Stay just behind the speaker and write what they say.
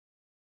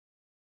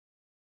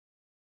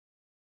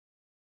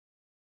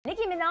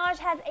Nicki Minaj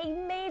has a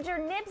major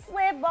nip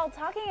slip while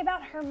talking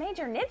about her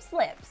major nip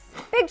slips.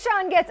 Big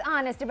Sean gets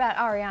honest about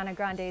Ariana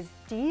Grande's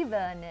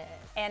diva-ness.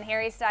 And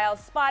Harry Styles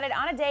spotted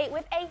on a date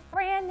with a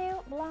brand new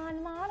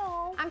blonde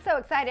model. I'm so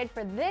excited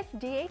for this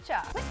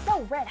DHR. We're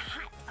so red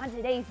hot on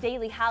today's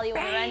Daily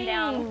Hollywood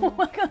Rundown.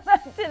 Welcome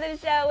back to the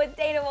show with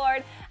Dana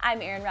Ward. I'm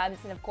Erin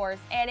Robinson, of course,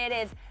 and it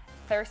is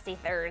Thirsty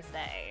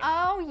Thursday.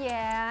 Oh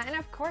yeah, and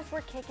of course we're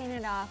kicking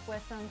it off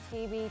with some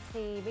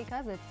TBT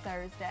because it's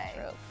Thursday.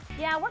 True.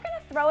 Yeah, we're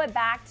gonna throw it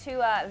back to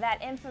that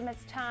infamous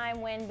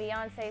time when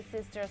Beyonce's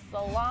sister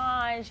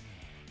Solange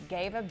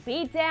gave a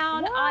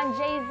beatdown on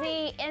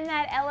Jay-Z in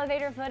that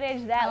elevator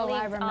footage that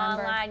leaked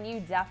online.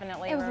 You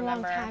definitely remember. It was a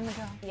long time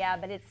ago. Yeah,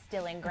 but it's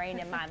still ingrained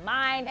in my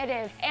mind. It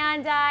is.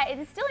 And it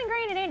is still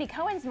ingrained in Andy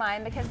Cohen's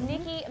mind because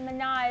Nicki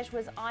Minaj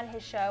was on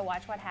his show,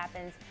 Watch What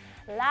Happens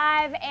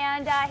Live,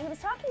 and he was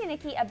talking to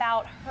Nicki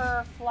about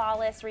her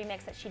flawless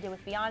remix that she did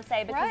with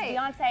Beyonce because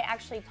Beyonce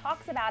actually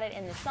talks about it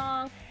in the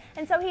song.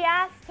 And so he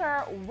asked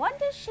her, what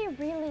does she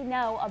really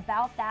know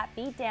about that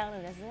beatdown?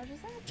 And this is what she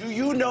said. Do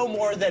you know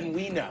more than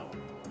we know?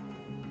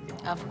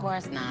 Of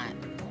course not.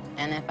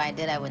 And if I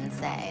did, I wouldn't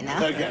say,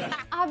 no. Okay.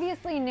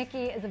 Obviously,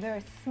 Nicki is a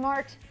very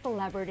smart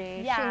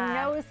celebrity. Yeah. She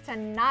knows to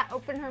not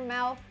open her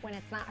mouth when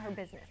it's not her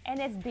business. And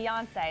it's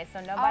Beyonce,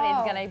 so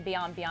nobody's gonna be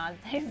on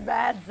Beyonce's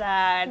bad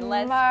side.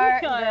 Smart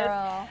Let's be honest.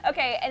 girl.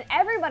 Okay, and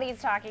everybody's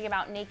talking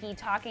about Nicki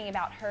talking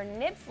about her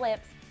nip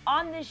slips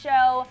on the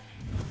show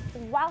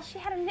while she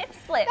had a nip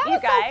slip, That you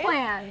was guys. so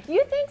planned.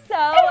 You think so? It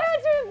had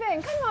to have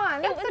been. Come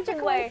on, that's such a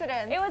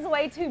coincidence. It was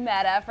way too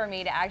meta for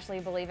me to actually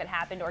believe it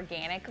happened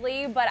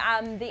organically, but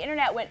the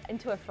internet went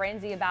into a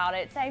frenzy about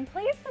it, saying,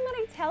 please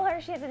somebody tell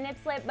her she has a nip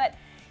slip. But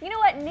you know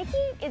what?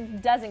 Nicki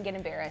doesn't get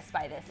embarrassed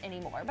by this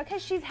anymore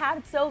because she's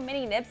had so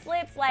many nip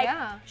slips. Like,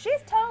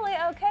 she's totally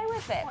okay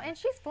with it. Well, and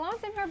she's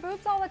flaunting her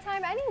boobs all the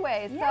time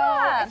anyway,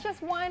 so it's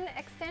just one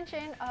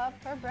extension of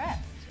her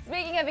breast.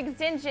 Speaking of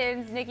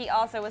extensions, Nicki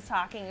also was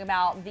talking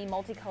about the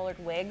multicolored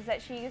wigs that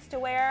she used to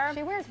wear.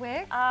 She wears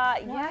wigs?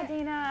 Yeah,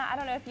 Dana, I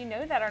don't know if you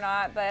know that or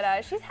not,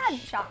 but she's had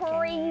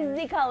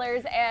crazy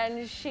colors,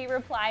 and she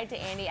replied to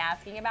Andy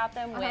asking about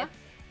them with,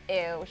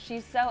 ew.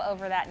 She's so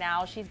over that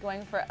now. She's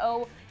going for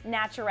au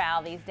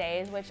natural these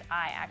days, which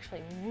I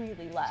actually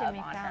really love on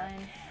her.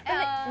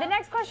 And the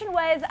next question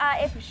was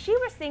if she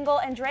were single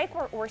and Drake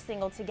were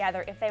single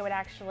together, if they would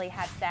actually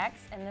have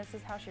sex, and this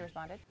is how she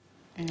responded.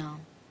 No.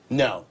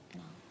 No.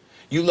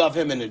 You love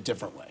him in a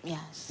different way.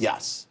 Yes.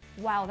 Yes.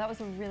 Wow, that was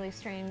a really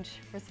strange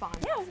response.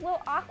 Yeah, it was a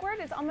little awkward.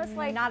 It's almost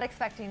like not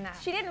expecting that.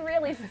 She didn't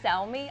really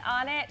sell me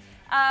on it,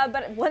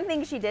 but one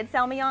thing she did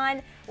sell me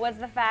on was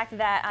the fact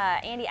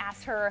that Andy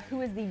asked her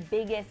who is the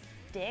biggest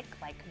dick,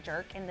 like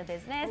jerk in the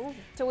business,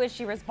 to which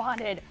she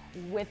responded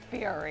with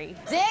fury.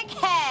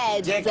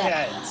 Dickheads!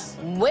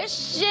 Dickheads.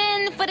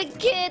 Wishing for the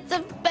kid to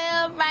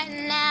fail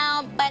right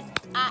now, but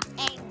I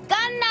ain't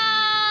gonna.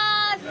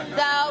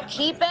 So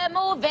keep it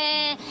moving,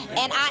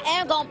 and I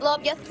am gonna blow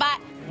up your spot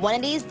one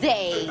of these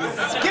days.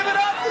 Give it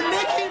up for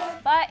Nicki!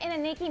 But in a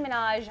Nicki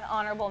Minaj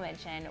honorable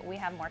mention, we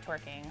have more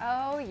twerking.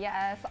 Oh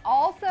yes.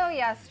 Also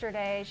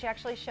yesterday, she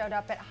actually showed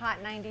up at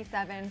Hot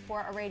 97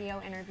 for a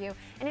radio interview,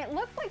 and it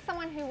looks like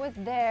someone who was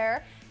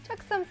there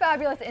took some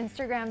fabulous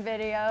Instagram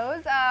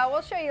videos.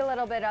 We'll show you a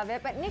little bit of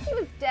it, but Nicki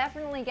was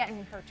definitely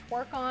getting her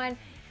twerk on.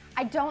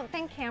 I don't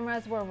think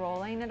cameras were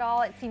rolling at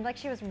all. It seemed like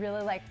she was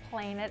really like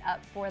playing it up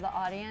for the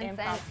audience.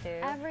 Impromptu.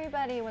 And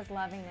everybody was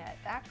loving it.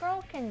 That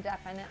girl can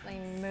definitely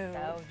move.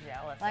 So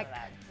jealous like, of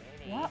that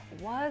booty. What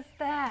was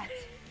that?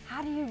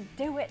 How do you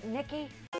do it, Nicki?